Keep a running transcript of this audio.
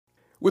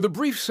With a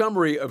brief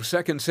summary of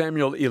 2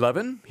 Samuel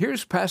 11,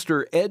 here's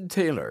Pastor Ed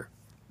Taylor.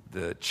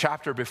 The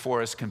chapter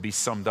before us can be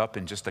summed up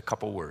in just a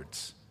couple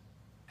words.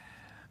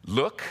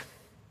 Look,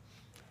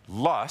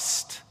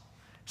 lust,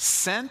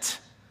 scent,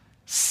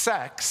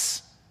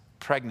 sex,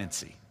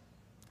 pregnancy.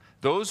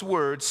 Those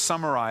words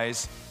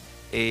summarize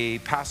a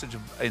passage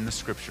in the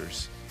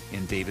scriptures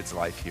in David's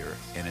life here,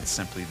 and it's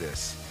simply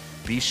this: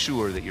 be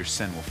sure that your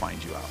sin will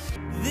find you out.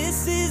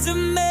 This is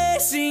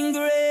amazing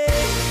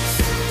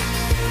grace.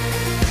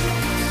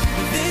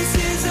 This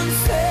is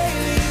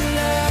unfailing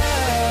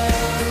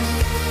love.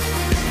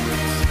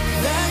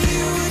 That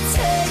you would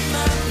take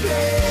my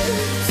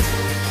place.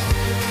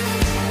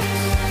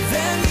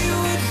 That you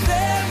would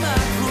bear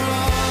my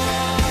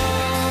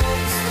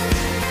cross.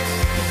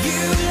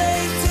 You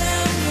laid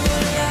down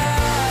your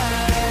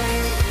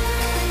life.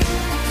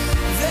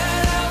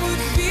 That I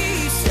would be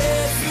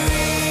set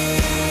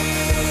free.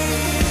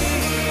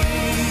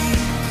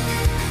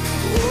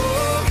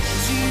 Oh,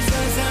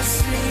 Jesus, I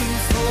sing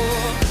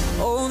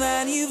for all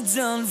that you've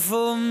done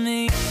for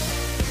me.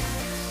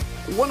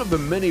 One of the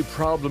many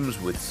problems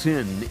with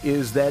sin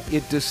is that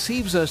it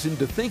deceives us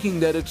into thinking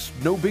that it's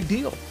no big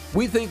deal.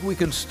 We think we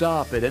can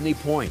stop at any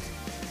point.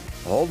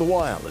 All the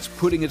while, it's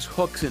putting its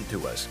hooks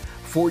into us,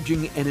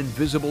 forging an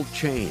invisible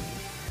chain.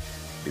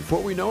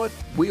 Before we know it,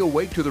 we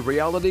awake to the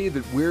reality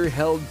that we're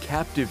held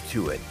captive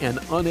to it and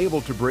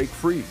unable to break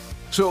free.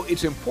 So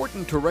it's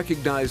important to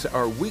recognize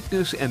our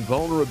weakness and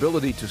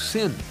vulnerability to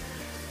sin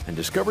and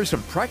discover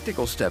some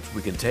practical steps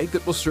we can take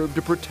that will serve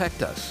to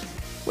protect us.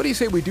 What do you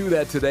say we do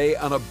that today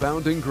on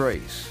Abounding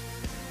Grace?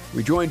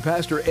 We join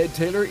Pastor Ed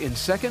Taylor in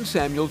 2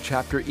 Samuel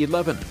chapter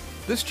 11.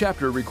 This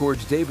chapter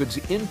records David's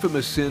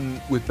infamous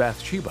sin with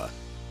Bathsheba.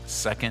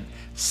 2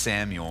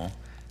 Samuel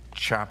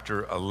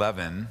chapter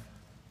 11.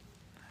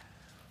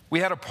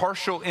 We had a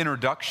partial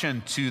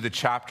introduction to the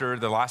chapter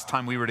the last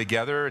time we were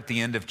together at the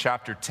end of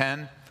chapter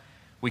 10.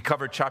 We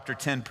covered chapter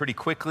 10 pretty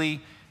quickly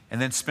and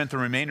then spent the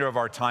remainder of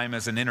our time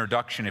as an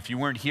introduction. If you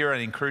weren't here,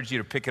 I'd encourage you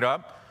to pick it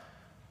up.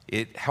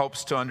 It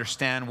helps to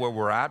understand where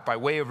we're at. By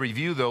way of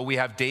review, though, we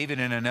have David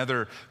in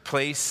another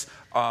place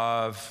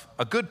of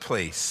a good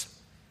place.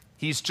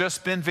 He's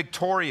just been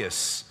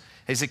victorious.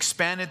 He's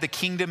expanded the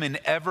kingdom in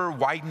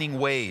ever-widening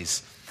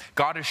ways.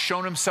 God has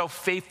shown himself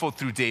faithful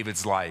through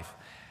David's life.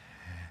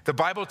 The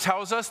Bible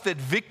tells us that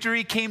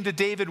victory came to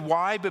David.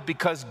 Why? But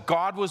because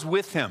God was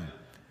with him.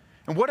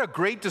 And what a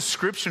great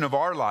description of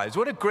our lives.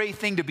 What a great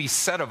thing to be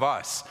said of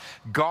us.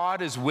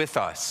 God is with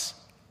us.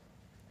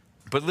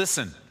 But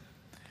listen,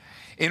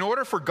 in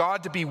order for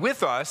God to be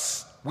with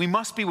us, we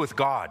must be with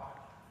God.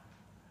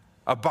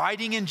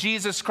 Abiding in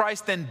Jesus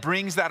Christ then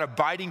brings that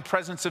abiding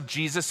presence of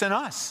Jesus in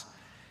us.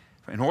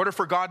 In order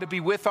for God to be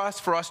with us,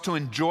 for us to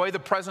enjoy the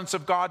presence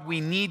of God,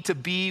 we need to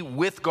be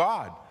with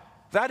God.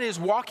 That is,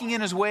 walking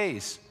in his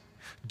ways,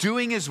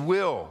 doing his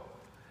will,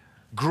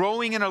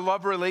 growing in a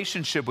love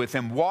relationship with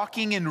him,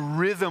 walking in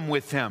rhythm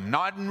with him,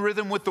 not in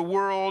rhythm with the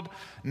world,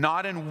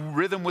 not in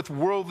rhythm with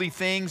worldly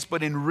things,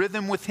 but in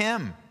rhythm with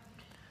him.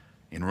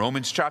 In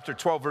Romans chapter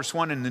 12, verse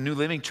 1 in the New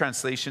Living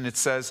Translation, it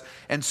says,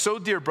 "And so,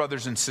 dear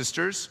brothers and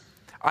sisters,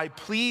 I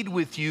plead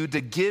with you to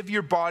give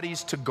your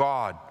bodies to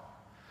God.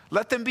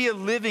 Let them be a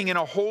living and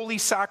a holy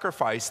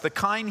sacrifice, the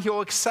kind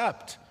he'll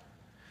accept.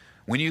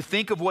 When you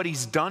think of what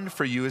he's done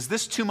for you, is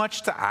this too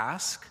much to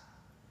ask?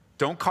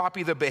 Don't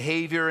copy the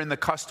behavior and the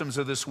customs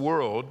of this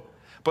world,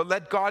 but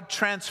let God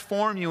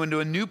transform you into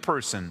a new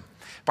person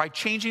by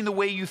changing the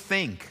way you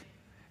think.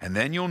 And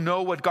then you'll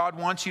know what God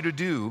wants you to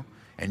do,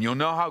 and you'll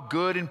know how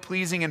good and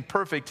pleasing and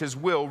perfect his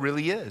will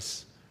really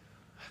is."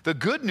 The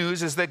good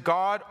news is that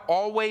God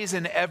always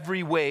in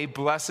every way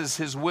blesses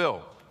his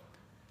will.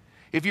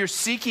 If you're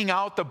seeking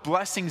out the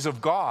blessings of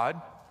God,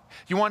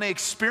 you want to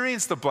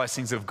experience the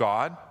blessings of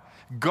God,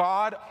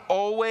 God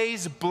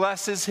always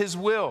blesses his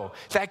will.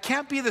 That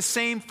can't be the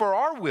same for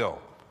our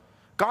will.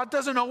 God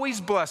doesn't always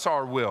bless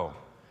our will.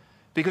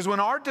 Because when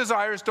our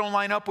desires don't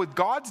line up with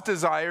God's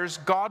desires,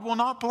 God will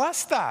not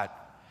bless that.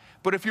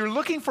 But if you're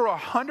looking for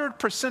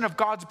 100% of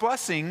God's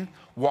blessing,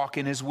 walk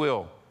in his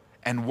will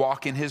and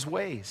walk in his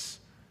ways.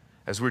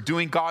 As we're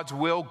doing God's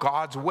will,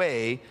 God's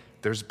way,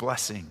 there's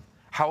blessing.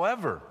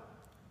 However,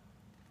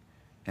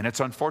 and it's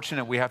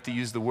unfortunate we have to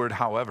use the word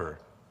however,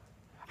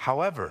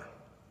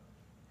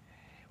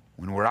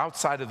 when we're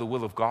outside of the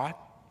will of God,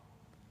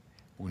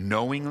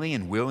 knowingly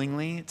and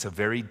willingly, it's a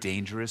very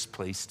dangerous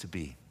place to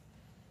be,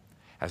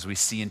 as we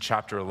see in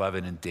chapter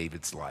 11 in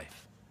David's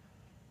life.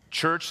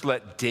 Church,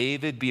 let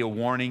David be a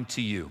warning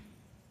to you.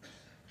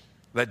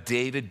 Let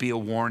David be a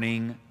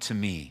warning to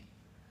me.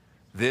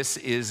 This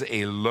is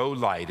a low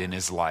light in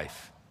his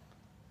life,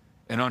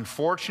 an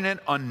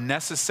unfortunate,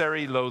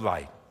 unnecessary low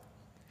light.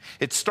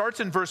 It starts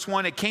in verse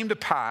 1. It came to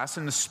pass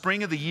in the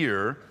spring of the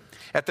year,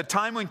 at the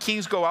time when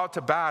kings go out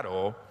to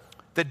battle,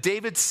 that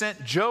David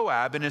sent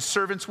Joab and his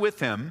servants with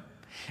him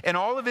and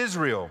all of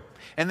Israel,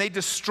 and they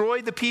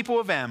destroyed the people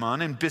of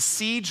Ammon and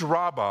besieged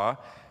Rabbah,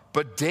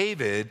 but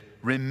David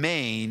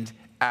remained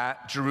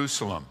at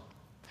Jerusalem.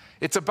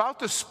 It's about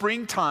the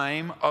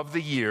springtime of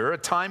the year, a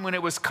time when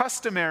it was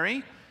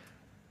customary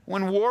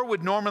when war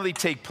would normally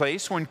take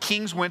place, when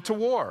kings went to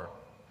war.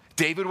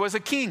 David was a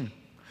king,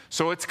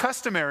 so it's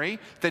customary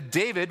that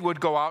David would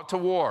go out to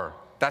war.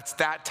 That's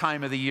that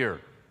time of the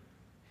year.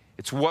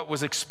 It's what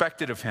was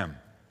expected of him.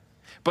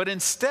 But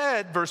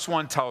instead, verse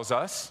 1 tells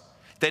us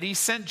that he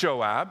sent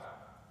Joab.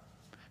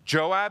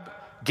 Joab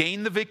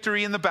gained the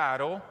victory in the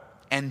battle,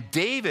 and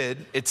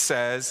David, it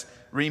says,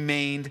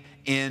 remained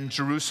in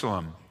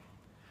Jerusalem.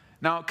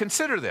 Now,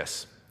 consider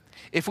this.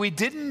 If we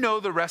didn't know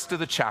the rest of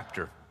the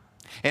chapter,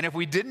 and if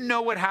we didn't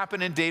know what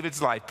happened in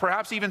David's life,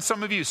 perhaps even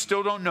some of you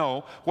still don't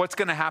know what's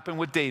going to happen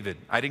with David.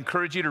 I'd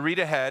encourage you to read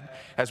ahead,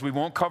 as we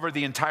won't cover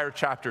the entire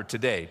chapter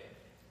today.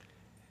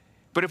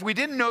 But if we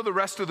didn't know the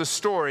rest of the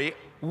story,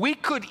 we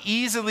could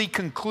easily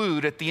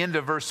conclude at the end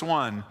of verse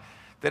 1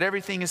 that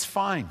everything is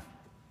fine.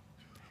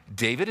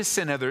 David has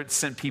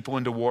sent people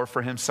into war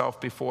for himself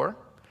before.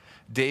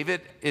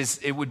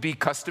 It would be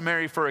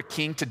customary for a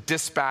king to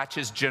dispatch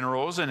his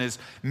generals and his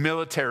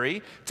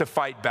military to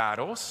fight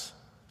battles.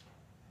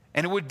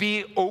 And it would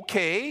be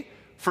okay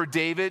for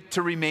David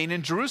to remain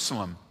in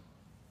Jerusalem.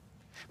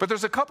 But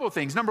there's a couple of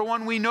things. Number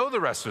one, we know the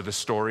rest of the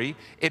story.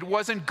 It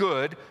wasn't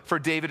good for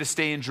David to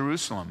stay in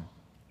Jerusalem.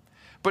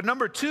 But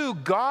number two,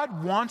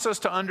 God wants us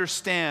to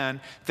understand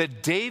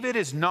that David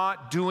is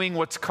not doing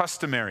what's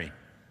customary.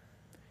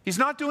 He's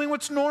not doing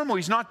what's normal.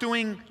 He's not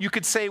doing, you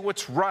could say,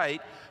 what's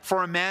right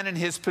for a man in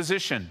his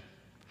position.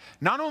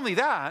 Not only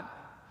that,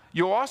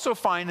 you'll also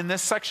find in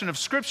this section of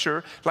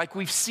Scripture, like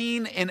we've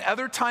seen in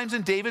other times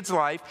in David's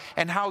life,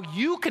 and how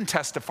you can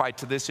testify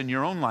to this in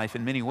your own life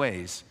in many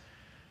ways,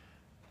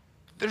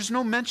 there's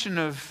no mention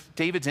of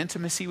David's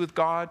intimacy with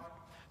God.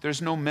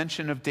 There's no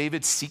mention of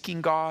David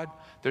seeking God.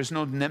 There's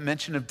no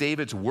mention of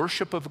David's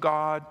worship of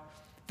God.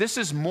 This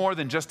is more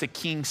than just a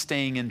king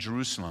staying in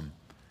Jerusalem.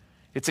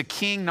 It's a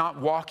king not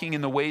walking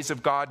in the ways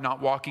of God,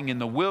 not walking in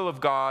the will of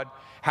God,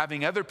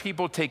 having other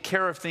people take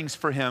care of things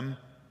for him,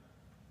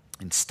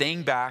 and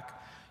staying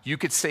back. You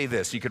could say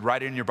this. You could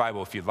write it in your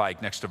Bible if you'd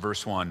like, next to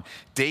verse 1.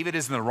 David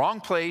is in the wrong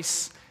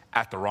place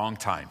at the wrong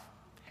time,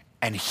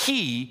 and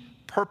he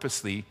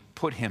purposely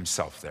put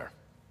himself there.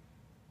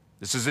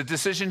 This is a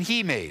decision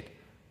he made,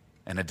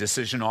 and a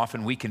decision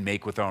often we can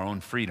make with our own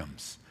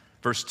freedoms.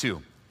 Verse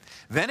 2.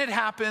 Then it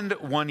happened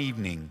one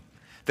evening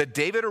that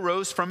David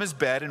arose from his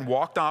bed and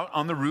walked out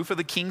on the roof of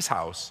the king's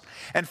house.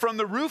 And from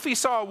the roof he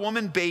saw a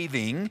woman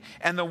bathing,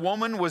 and the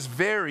woman was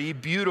very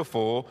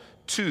beautiful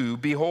to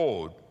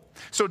behold.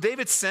 So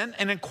David sent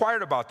and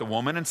inquired about the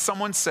woman, and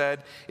someone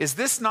said, "Is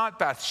this not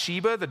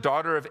Bathsheba, the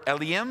daughter of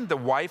Eliam, the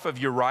wife of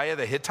Uriah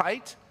the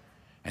Hittite?"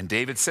 And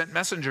David sent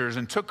messengers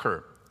and took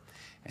her.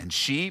 And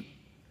she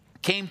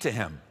came to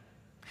him,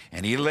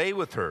 and he lay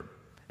with her.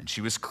 And she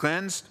was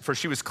cleansed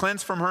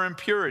from her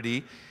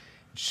impurity.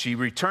 She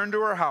returned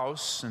to her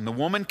house, and the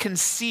woman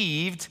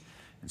conceived.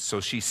 And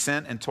so she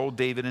sent and told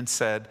David and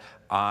said,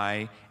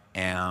 "I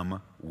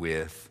am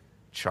with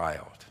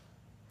child."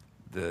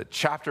 The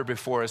chapter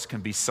before us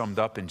can be summed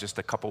up in just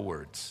a couple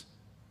words.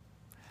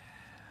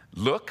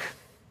 Look,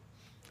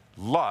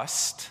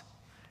 lust,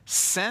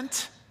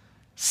 scent,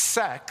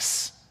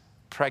 sex,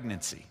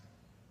 pregnancy.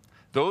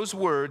 Those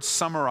words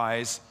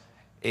summarize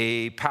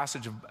a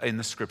passage in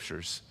the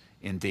Scriptures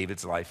in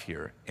David's life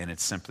here, and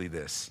it's simply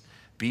this: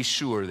 be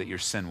sure that your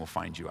sin will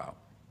find you out.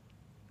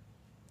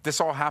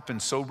 This all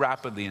happened so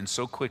rapidly and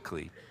so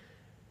quickly.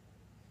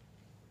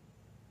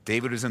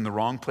 David was in the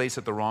wrong place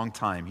at the wrong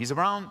time. He's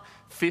around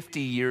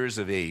 50 years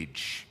of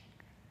age,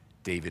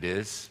 David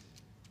is.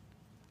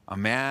 A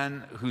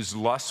man whose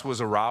lust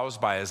was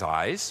aroused by his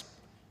eyes.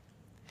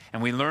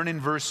 And we learn in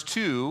verse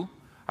 2,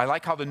 I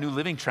like how the New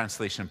Living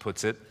Translation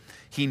puts it,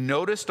 he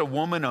noticed a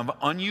woman of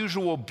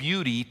unusual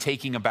beauty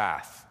taking a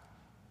bath.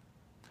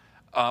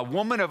 A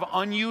woman of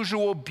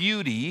unusual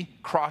beauty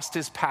crossed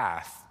his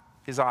path,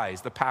 his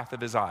eyes, the path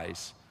of his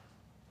eyes.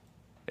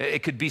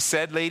 It could be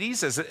said,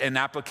 ladies, as an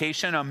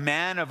application, a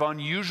man of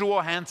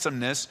unusual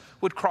handsomeness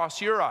would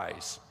cross your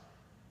eyes.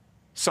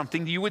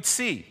 Something you would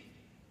see.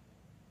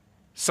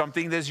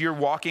 Something that as you're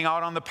walking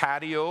out on the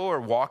patio or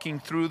walking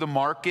through the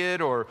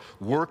market or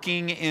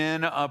working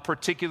in a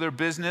particular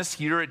business,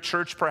 here at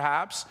church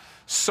perhaps,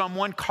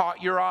 someone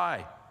caught your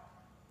eye.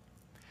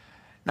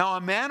 Now,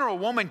 a man or a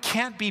woman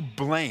can't be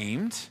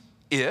blamed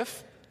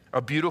if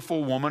a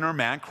beautiful woman or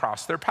man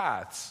cross their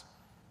paths.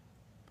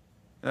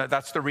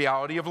 That's the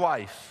reality of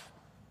life.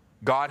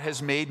 God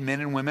has made men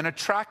and women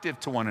attractive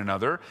to one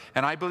another,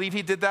 and I believe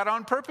he did that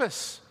on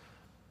purpose.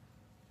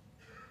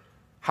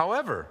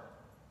 However,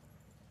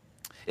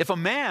 if a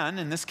man,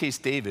 in this case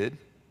David,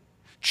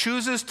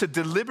 chooses to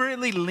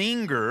deliberately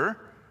linger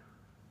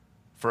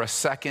for a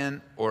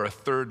second or a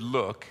third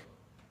look,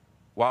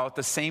 while at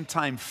the same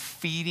time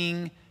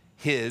feeding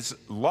his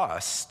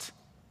lust,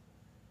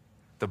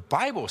 the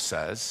Bible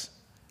says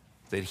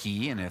that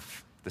he, and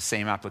if the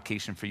same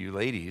application for you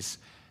ladies,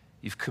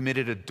 you've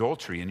committed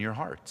adultery in your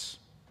hearts.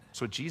 That's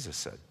what Jesus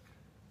said.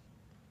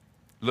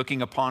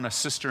 Looking upon a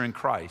sister in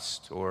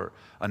Christ or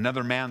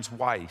another man's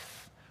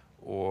wife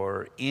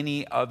or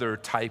any other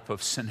type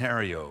of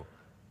scenario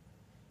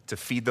to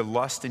feed the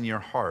lust in your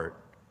heart,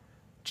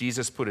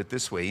 Jesus put it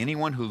this way: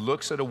 anyone who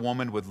looks at a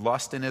woman with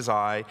lust in his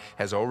eye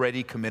has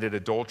already committed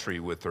adultery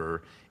with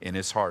her in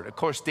his heart. Of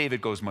course,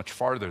 David goes much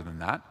farther than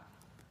that,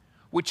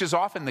 which is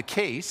often the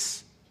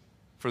case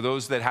for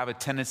those that have a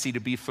tendency to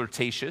be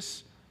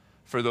flirtatious,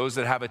 for those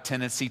that have a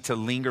tendency to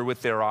linger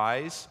with their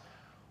eyes,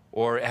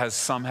 or as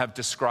some have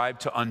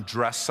described, to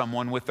undress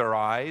someone with their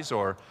eyes,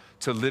 or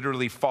to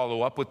literally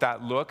follow up with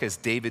that look as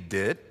David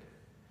did.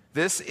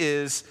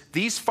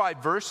 These 5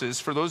 verses,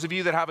 for those of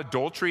you that have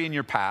adultery in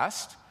your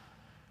past,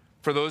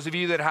 for those of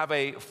you that have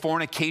a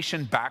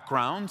fornication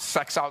background,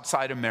 sex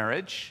outside of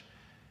marriage,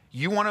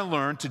 you want to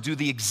learn to do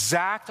the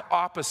exact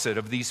opposite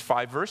of these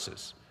 5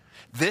 verses.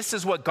 This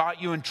is what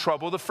got you in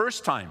trouble the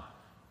first time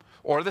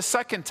or the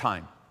second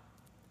time.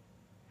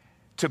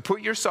 To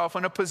put yourself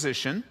in a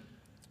position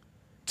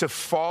to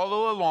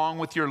follow along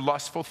with your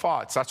lustful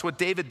thoughts. That's what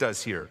David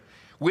does here.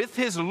 With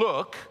his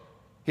look,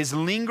 his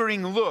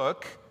lingering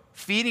look,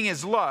 feeding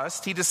his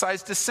lust, he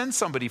decides to send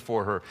somebody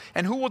for her.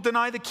 And who will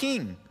deny the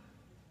king?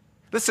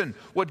 Listen,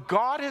 what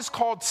God has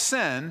called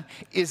sin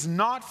is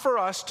not for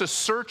us to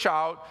search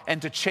out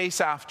and to chase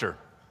after.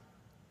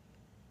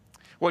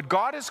 What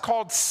God has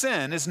called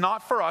sin is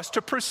not for us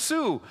to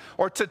pursue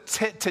or to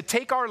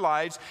take our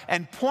lives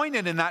and point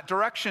it in that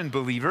direction,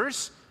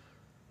 believers.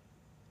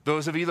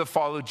 Those of you that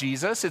follow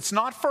Jesus, it's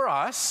not for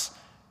us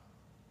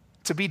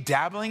to be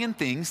dabbling in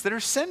things that are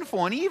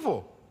sinful and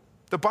evil.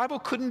 The Bible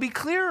couldn't be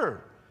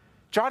clearer.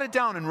 Jot it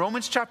down in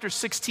Romans chapter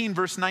 16,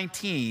 verse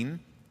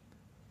 19.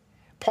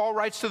 Paul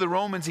writes to the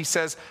Romans, he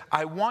says,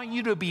 I want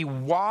you to be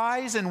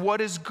wise in what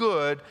is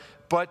good,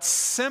 but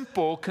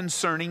simple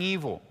concerning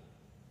evil.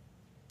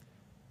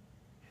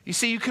 You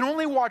see, you can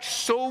only watch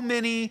so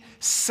many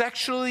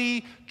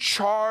sexually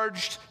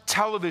charged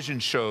television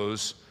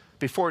shows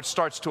before it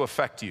starts to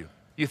affect you.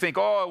 You think,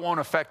 oh, it won't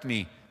affect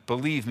me.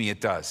 Believe me, it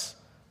does.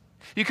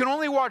 You can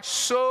only watch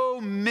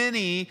so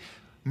many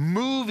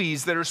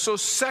movies that are so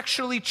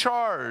sexually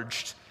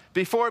charged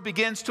before it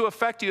begins to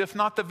affect you, if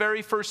not the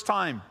very first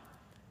time.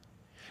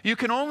 You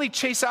can only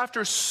chase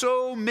after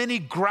so many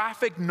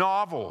graphic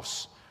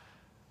novels,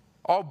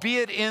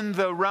 albeit in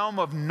the realm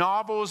of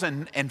novels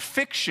and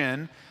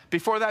fiction,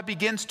 before that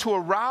begins to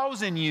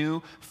arouse in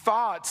you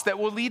thoughts that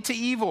will lead to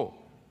evil.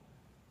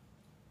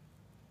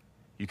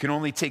 You can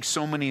only take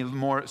so many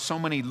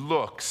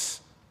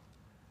looks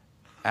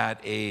at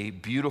a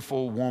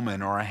beautiful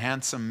woman or a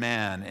handsome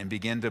man and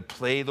begin to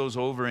play those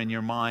over in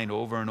your mind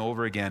over and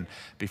over again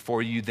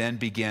before you then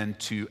begin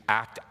to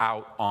act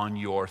out on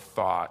your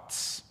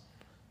thoughts.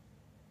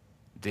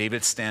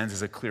 David stands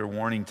as a clear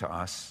warning to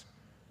us.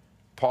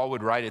 Paul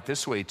would write it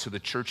this way to the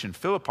church in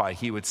Philippi.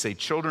 He would say,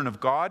 children of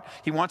God.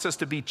 He wants us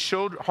to be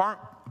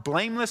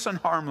blameless and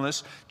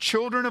harmless,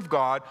 children of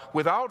God,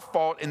 without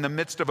fault in the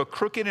midst of a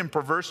crooked and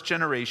perverse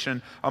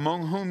generation,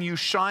 among whom you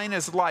shine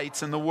as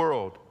lights in the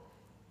world.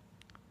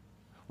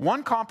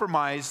 One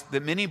compromise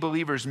that many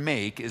believers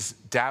make is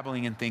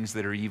dabbling in things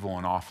that are evil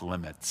and off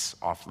limits.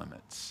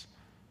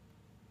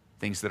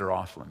 Things that are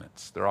off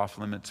limits. They're off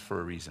limits for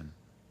a reason.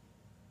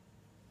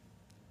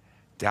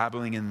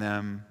 Dabbling in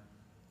them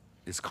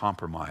is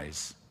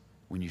compromise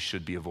when you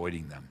should be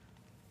avoiding them.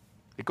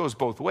 It goes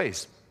both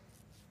ways.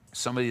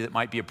 Somebody that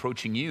might be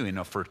approaching you in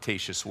a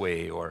flirtatious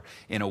way or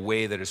in a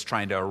way that is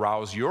trying to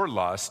arouse your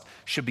lust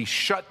should be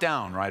shut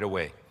down right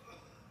away.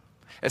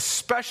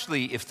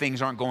 Especially if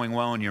things aren't going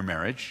well in your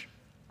marriage.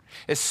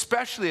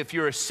 Especially if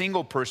you're a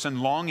single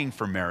person longing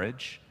for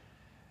marriage.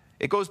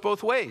 It goes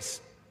both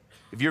ways.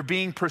 If you're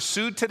being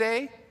pursued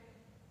today,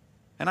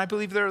 and I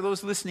believe there are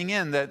those listening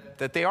in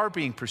that they are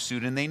being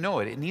pursued and they know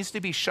it. It needs to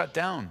be shut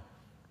down.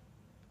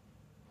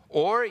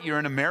 Or you're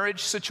in a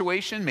marriage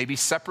situation, maybe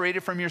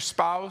separated from your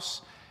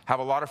spouse, have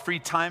a lot of free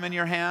time in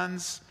your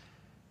hands,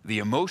 the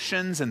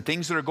emotions and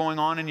things that are going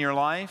on in your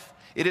life.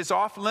 It is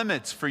off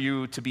limits for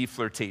you to be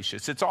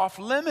flirtatious. It's off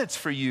limits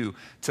for you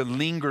to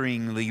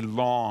lingeringly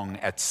long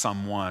at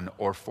someone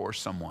or for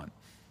someone.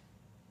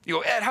 You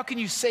go, Ed, how can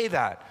you say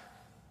that?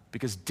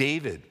 Because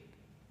David,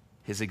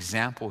 his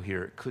example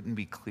here couldn't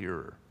be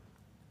clearer.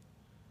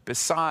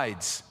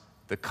 Besides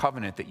the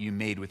covenant that you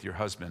made with your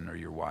husband or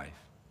your wife.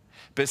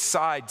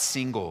 Besides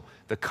single,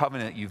 the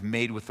covenant you've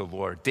made with the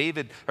Lord.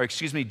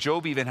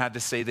 Job even had to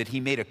say that he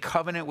made a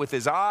covenant with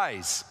his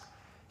eyes.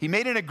 He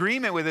made an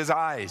agreement with his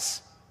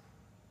eyes,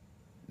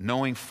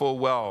 knowing full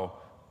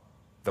well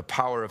the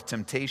power of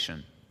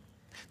temptation.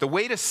 The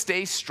way to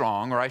stay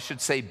strong, or I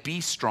should say be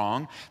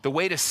strong, the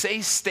way to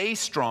stay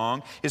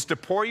strong is to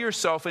pour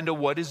yourself into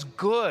what is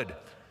good.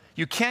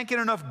 You can't get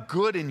enough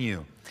good in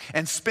you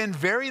and spend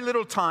very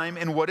little time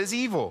in what is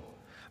evil.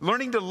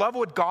 Learning to love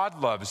what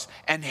God loves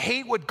and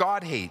hate what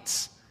God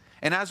hates.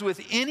 And as with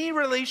any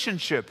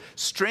relationship,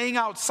 straying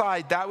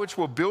outside that which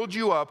will build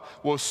you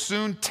up will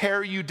soon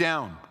tear you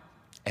down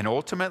and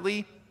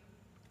ultimately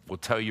will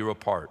tear you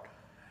apart.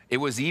 It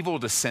was evil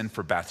to send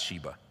for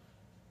Bathsheba,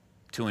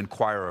 to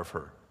inquire of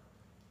her.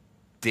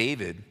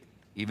 David,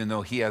 even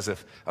though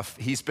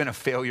he's been a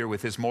failure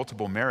with his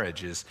multiple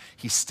marriages,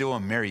 he's still a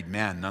married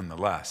man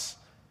nonetheless.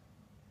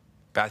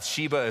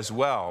 Bathsheba as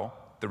well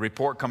the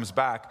report comes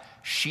back,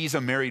 she's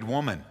a married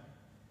woman.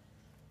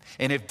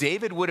 And if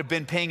David would have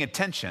been paying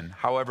attention,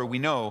 however, we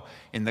know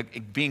in the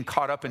being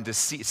caught up in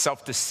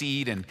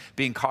self-deceit and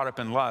being caught up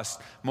in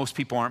lust, most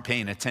people aren't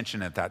paying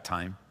attention at that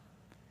time.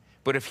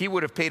 But if he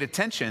would have paid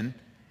attention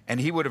and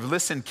he would have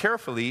listened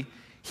carefully,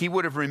 he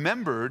would have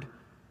remembered,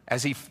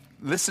 as he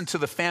listened to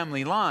the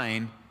family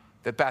line,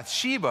 that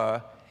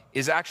Bathsheba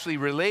is actually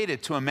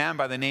related to a man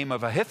by the name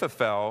of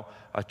Ahithophel,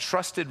 a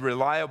trusted,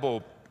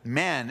 reliable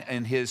man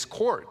in his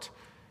court,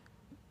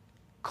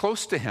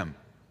 close to him.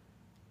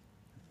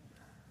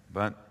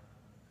 But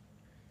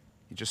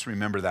you just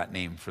remember that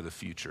name for the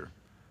future.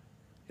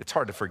 It's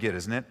hard to forget,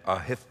 isn't it?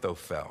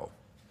 Ahithophel,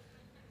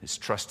 his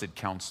trusted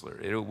counselor.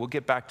 We'll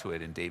get back to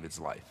it in David's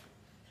life.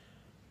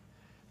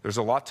 There's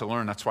a lot to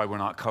learn. That's why we're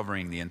not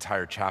covering the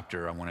entire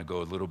chapter. I want to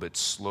go a little bit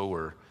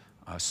slower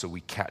so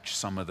we catch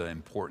some of the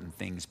important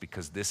things,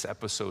 because this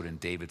episode in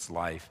David's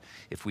life,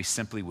 if we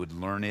simply would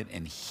learn it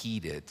and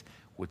heed it,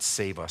 would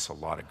save us a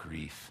lot of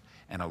grief,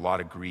 and a lot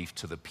of grief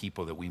to the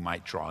people that we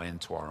might draw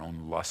into our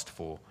own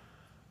lustful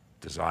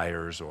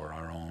desires or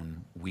our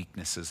own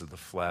weaknesses of the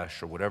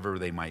flesh or whatever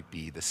they might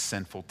be, the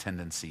sinful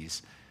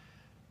tendencies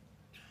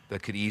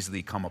that could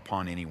easily come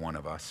upon any one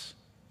of us.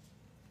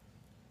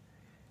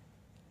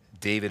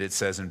 David, it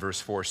says in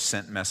verse 4,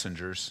 sent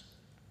messengers,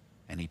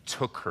 and he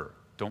took her.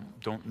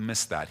 Don't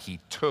miss that. He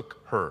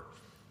took her.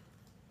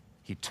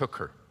 He took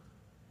her.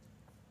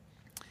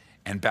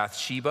 And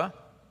Bathsheba,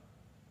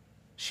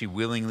 she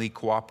willingly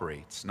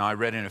cooperates. Now, I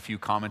read in a few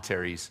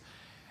commentaries,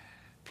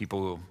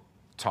 people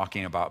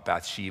talking about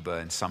Bathsheba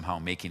and somehow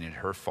making it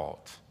her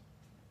fault.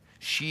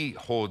 She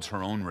holds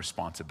her own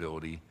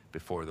responsibility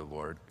before the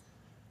Lord.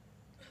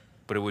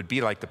 But it would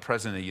be like the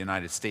President of the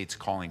United States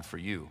calling for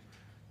you.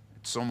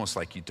 It's almost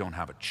like you don't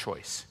have a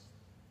choice.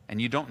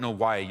 And you don't know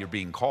why you're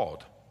being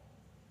called.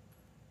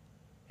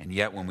 And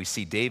yet when we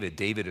see David,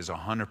 David is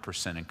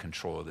 100% in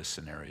control of this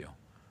scenario.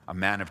 A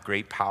man of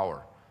great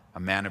power, a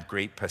man of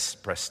great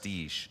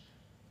prestige.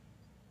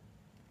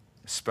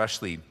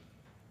 Especially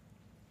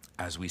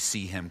as we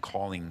see him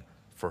calling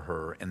for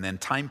her. And then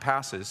time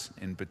passes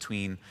in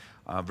between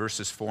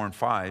verses 4 and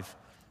 5,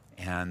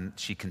 and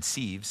she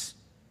conceives,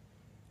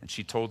 and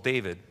she told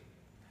David,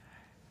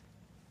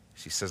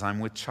 she says, I'm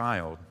with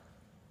child,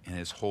 and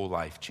his whole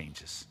life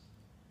changes.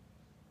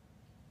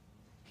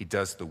 He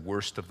does the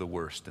worst of the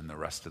worst in the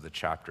rest of the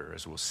chapter,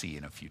 as we'll see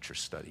in a future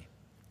study.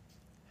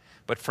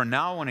 But for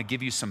now, I want to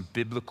give you some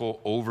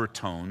biblical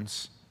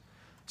overtones,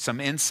 some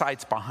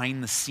insights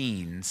behind the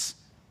scenes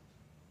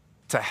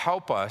to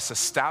help us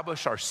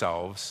establish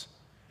ourselves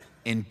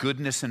in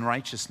goodness and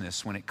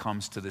righteousness when it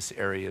comes to this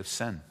area of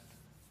sin.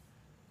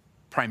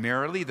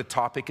 Primarily, the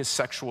topic is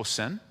sexual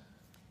sin.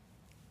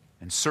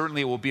 And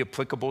certainly it will be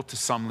applicable to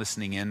some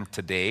listening in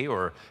today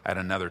or at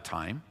another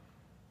time.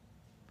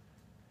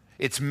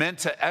 It's meant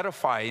to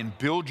edify and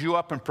build you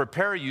up and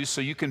prepare you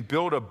so you can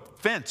build a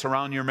fence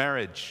around your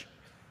marriage.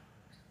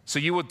 So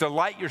you will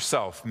delight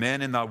yourself,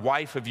 men, in the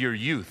wife of your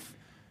youth.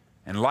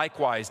 And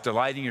likewise,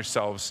 delighting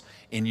yourselves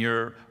in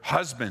your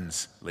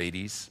husbands,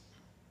 ladies.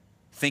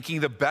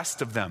 Thinking the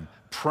best of them,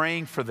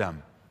 praying for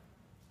them.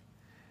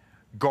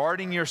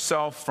 Guarding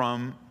yourself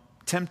from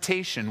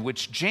temptation,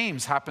 which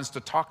James happens to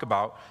talk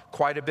about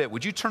quite a bit.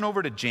 Would you turn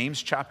over to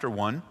James chapter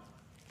 1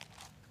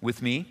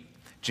 with me?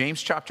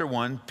 James chapter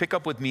 1, pick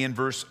up with me in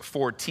verse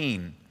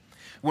 14.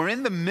 We're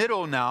in the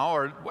middle now,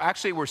 or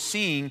actually we're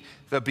seeing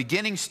the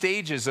beginning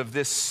stages of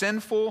this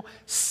sinful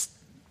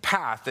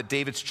path that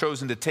David's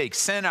chosen to take,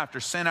 sin after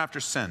sin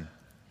after sin.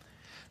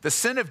 The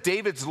sin of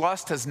David's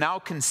lust has now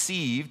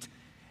conceived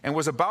and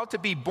was about to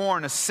be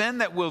born, a sin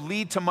that will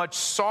lead to much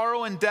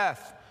sorrow and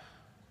death.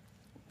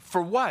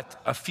 For what?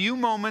 A few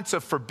moments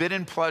of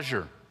forbidden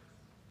pleasure.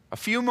 A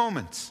few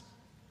moments.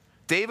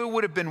 David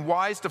would have been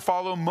wise to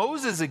follow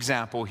Moses'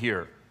 example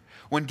here.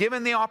 When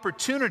given the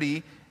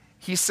opportunity,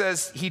 he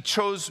says he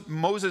chose,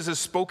 Moses is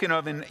spoken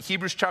of in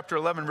Hebrews chapter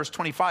 11, verse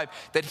 25,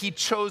 that he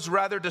chose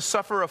rather to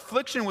suffer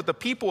affliction with the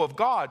people of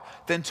God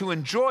than to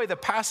enjoy the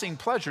passing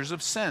pleasures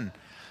of sin.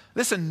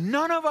 Listen,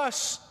 none of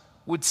us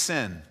would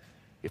sin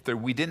if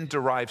we didn't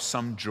derive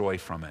some joy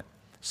from it,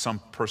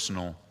 some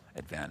personal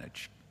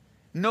advantage.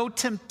 No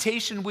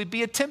temptation would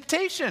be a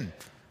temptation.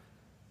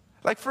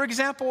 Like, for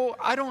example,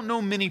 I don't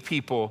know many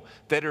people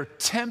that are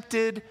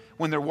tempted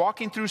when they're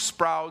walking through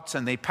Sprouts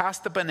and they pass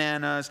the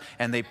bananas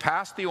and they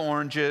pass the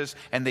oranges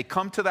and they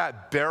come to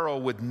that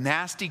barrel with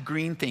nasty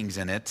green things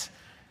in it.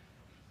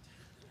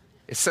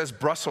 It says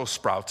Brussels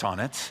sprouts on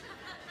it.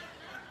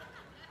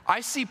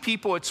 I see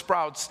people at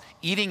Sprouts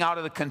eating out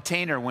of the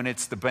container when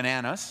it's the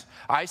bananas.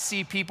 I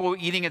see people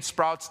eating at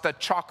Sprouts the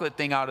chocolate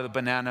thing out of the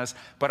bananas,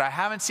 but I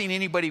haven't seen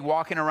anybody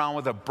walking around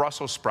with a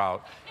Brussels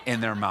sprout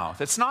in their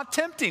mouth. It's not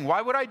tempting.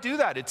 Why would I do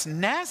that? It's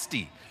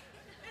nasty.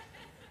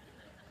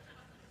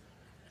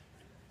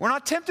 We're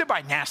not tempted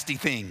by nasty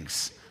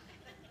things.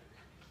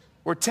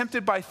 We're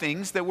tempted by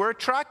things that we're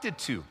attracted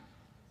to.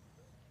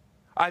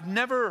 I've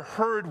never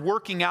heard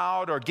working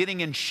out or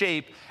getting in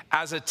shape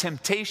as a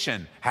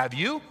temptation. Have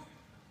you?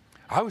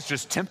 I was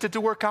just tempted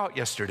to work out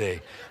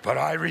yesterday, but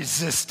I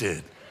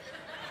resisted.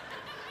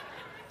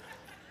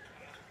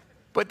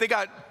 But they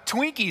got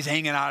Twinkies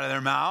hanging out of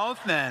their mouth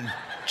and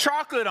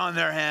chocolate on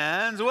their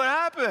hands. What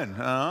happened?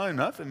 Oh,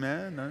 nothing,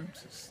 man.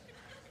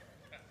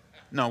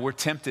 No, we're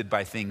tempted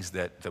by things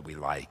that we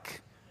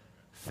like,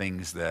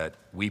 things that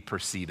we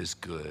perceive as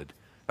good.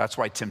 That's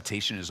why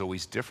temptation is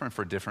always different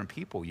for different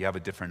people. You have a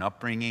different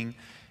upbringing.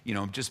 You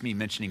know, just me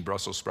mentioning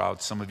Brussels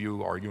sprouts, some of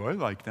you argue, I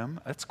like them.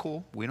 That's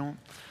cool.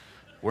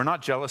 We're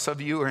not jealous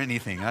of you or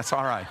anything. That's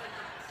all right.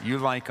 You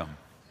like them.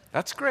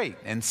 That's great.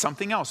 And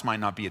something else might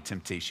not be a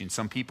temptation.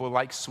 Some people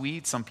like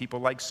sweet, some people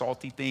like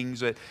salty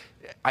things.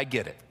 I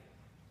get it.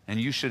 And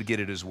you should get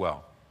it as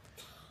well.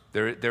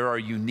 There are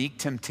unique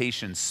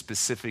temptations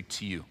specific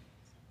to you.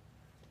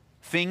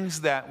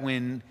 Things that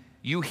when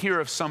you hear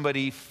of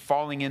somebody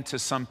falling into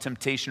some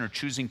temptation or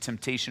choosing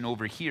temptation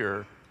over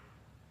here,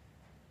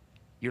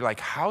 you're like,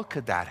 how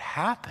could that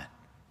happen?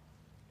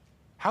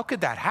 How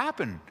could that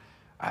happen?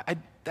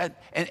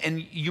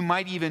 And you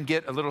might even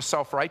get a little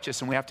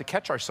self-righteous, and we have to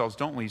catch ourselves,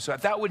 don't we? So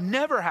that would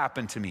never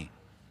happen to me.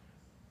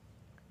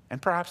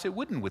 And perhaps it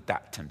wouldn't with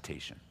that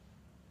temptation.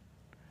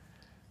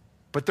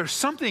 But there's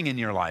something in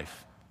your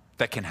life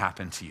that can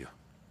happen to you.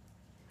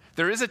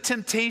 There is a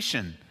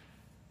temptation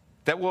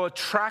that will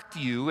attract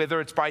you,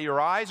 whether it's by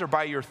your eyes or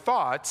by your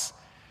thoughts,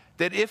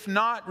 that if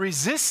not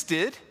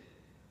resisted,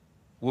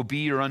 will be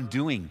your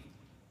undoing,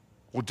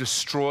 will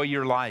destroy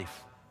your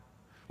life,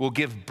 will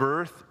give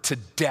birth to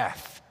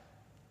death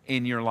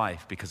in your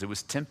life because it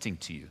was tempting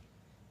to you.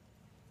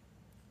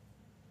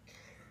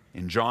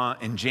 In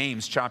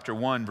James chapter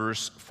 1,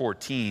 verse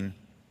 14,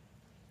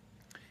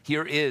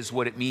 here is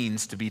what it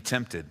means to be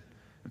tempted.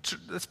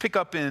 Let's pick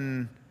up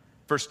in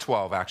verse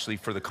 12, actually,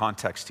 for the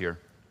context here.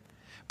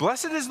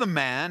 Blessed is the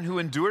man who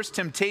endures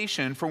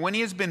temptation, for when he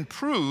has been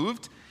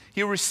proved,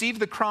 he'll receive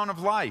the crown of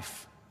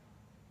life,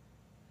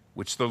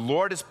 which the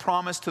Lord has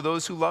promised to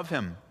those who love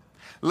him.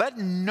 Let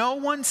no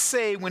one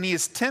say when he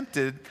is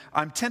tempted,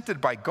 I'm tempted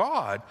by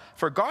God,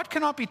 for God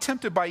cannot be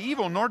tempted by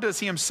evil, nor does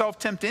he himself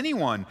tempt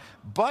anyone.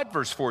 But,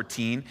 verse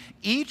 14,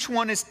 each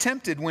one is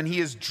tempted when he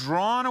is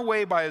drawn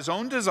away by his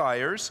own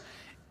desires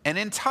and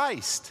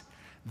enticed.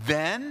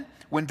 Then,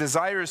 when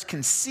desire is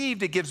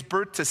conceived, it gives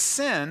birth to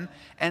sin,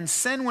 and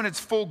sin, when it's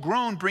full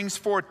grown, brings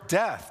forth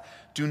death.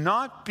 Do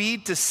not be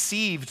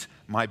deceived,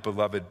 my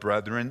beloved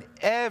brethren.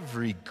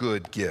 Every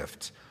good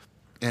gift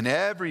and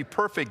every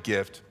perfect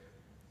gift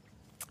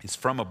is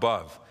from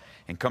above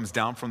and comes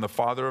down from the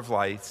Father of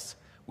lights,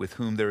 with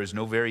whom there is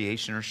no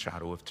variation or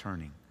shadow of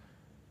turning.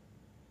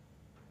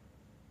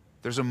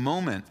 There's a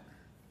moment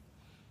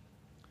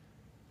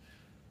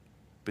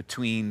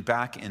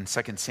back in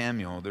 2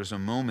 Samuel, there's a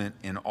moment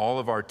in all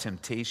of our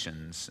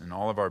temptations and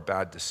all of our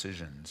bad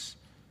decisions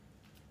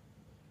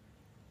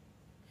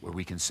where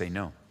we can say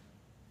no.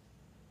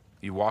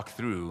 You walk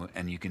through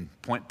and you can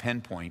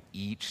pinpoint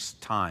each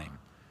time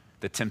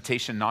the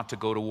temptation not to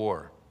go to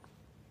war.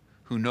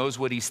 Who knows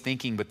what he's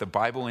thinking, but the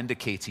Bible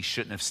indicates he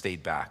shouldn't have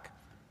stayed back.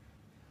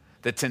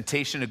 The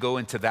temptation to go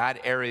into that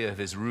area of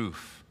his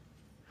roof.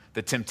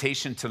 The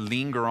temptation to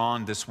linger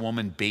on this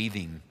woman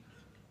bathing.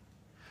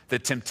 The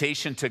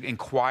temptation to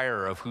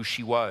inquire of who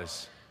she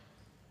was.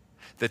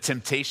 The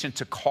temptation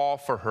to call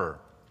for her.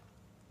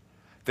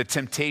 The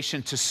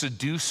temptation to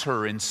seduce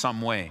her in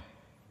some way.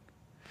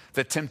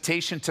 The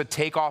temptation to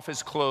take off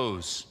his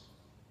clothes.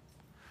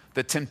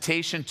 The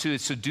temptation to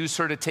seduce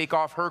her to take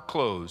off her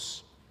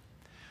clothes.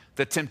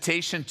 The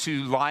temptation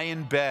to lie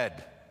in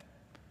bed.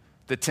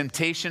 The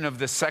temptation of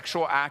the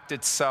sexual act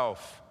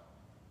itself.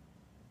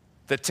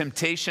 The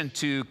temptation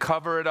to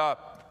cover it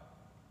up.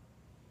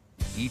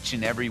 Each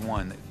and every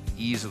one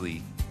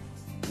easily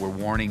were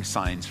warning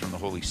signs from the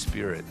Holy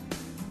Spirit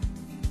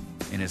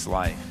in his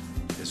life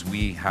as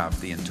we have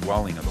the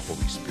indwelling of the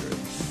Holy Spirit.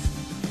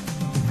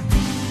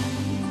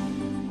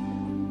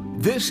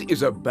 This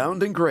is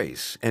Abounding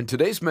Grace, and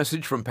today's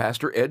message from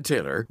Pastor Ed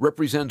Taylor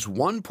represents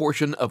one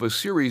portion of a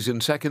series in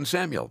 2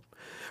 Samuel.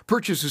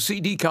 Purchase a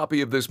CD copy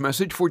of this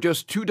message for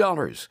just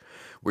 $2.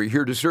 We're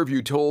here to serve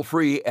you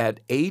toll-free at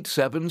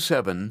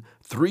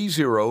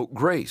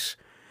 877-30-GRACE.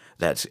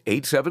 That's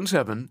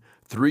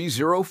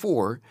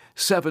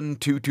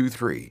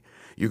 877-304-7223.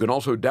 You can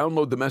also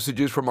download the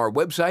messages from our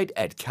website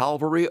at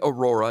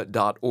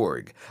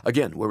calvaryaurora.org.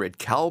 Again, we're at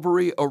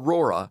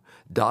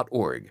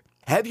calvaryaurora.org.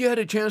 Have you had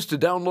a chance to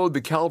download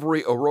the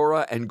Calvary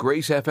Aurora and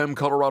Grace FM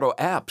Colorado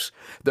apps?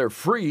 They're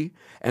free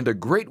and a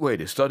great way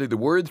to study the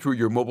Word through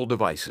your mobile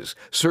devices.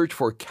 Search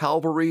for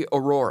Calvary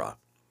Aurora.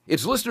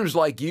 It's listeners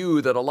like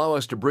you that allow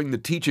us to bring the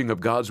teaching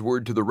of God's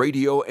Word to the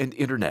radio and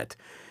internet.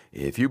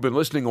 If you've been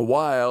listening a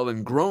while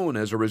and grown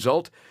as a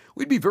result,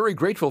 we'd be very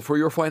grateful for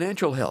your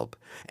financial help.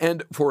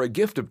 And for a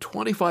gift of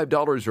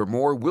 $25 or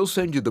more, we'll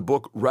send you the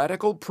book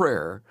Radical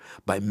Prayer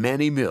by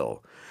Manny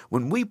Mill.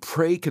 When we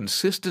pray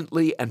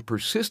consistently and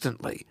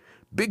persistently,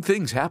 big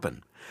things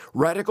happen.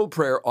 Radical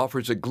Prayer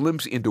offers a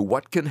glimpse into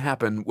what can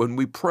happen when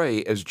we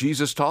pray as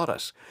Jesus taught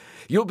us.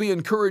 You'll be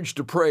encouraged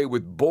to pray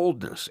with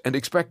boldness and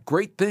expect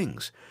great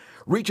things.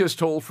 Reach us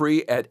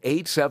toll-free at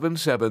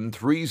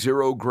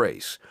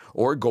 877-30-GRACE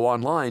or go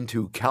online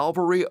to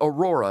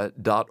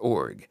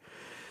calvaryaurora.org.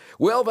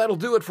 Well, that'll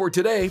do it for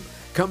today.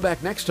 Come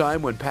back next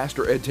time when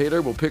Pastor Ed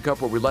Taylor will pick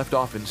up where we left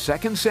off in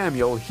 2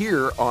 Samuel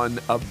here on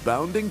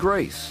Abounding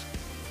Grace.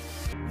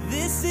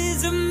 This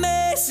is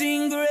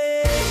amazing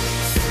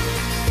grace.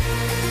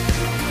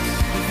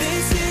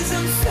 This is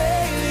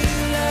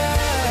unfailing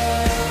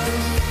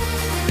love.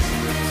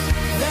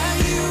 That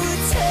you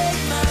would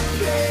take my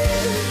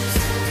place.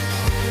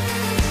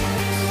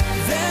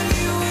 That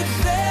you would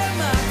bear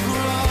my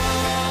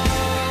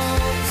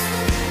cross.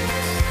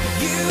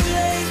 You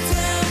laid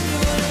down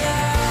your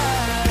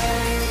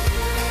life.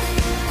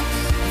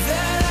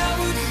 That I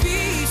would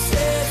be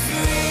set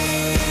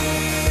free.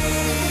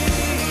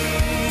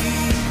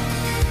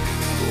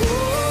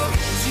 Oh,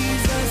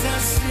 Jesus, I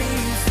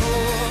sing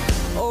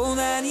for all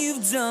that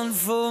you've done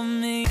for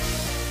me.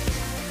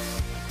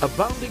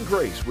 Abounding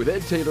Grace with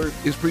Ed Taylor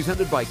is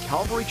presented by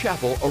Calvary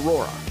Chapel,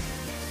 Aurora.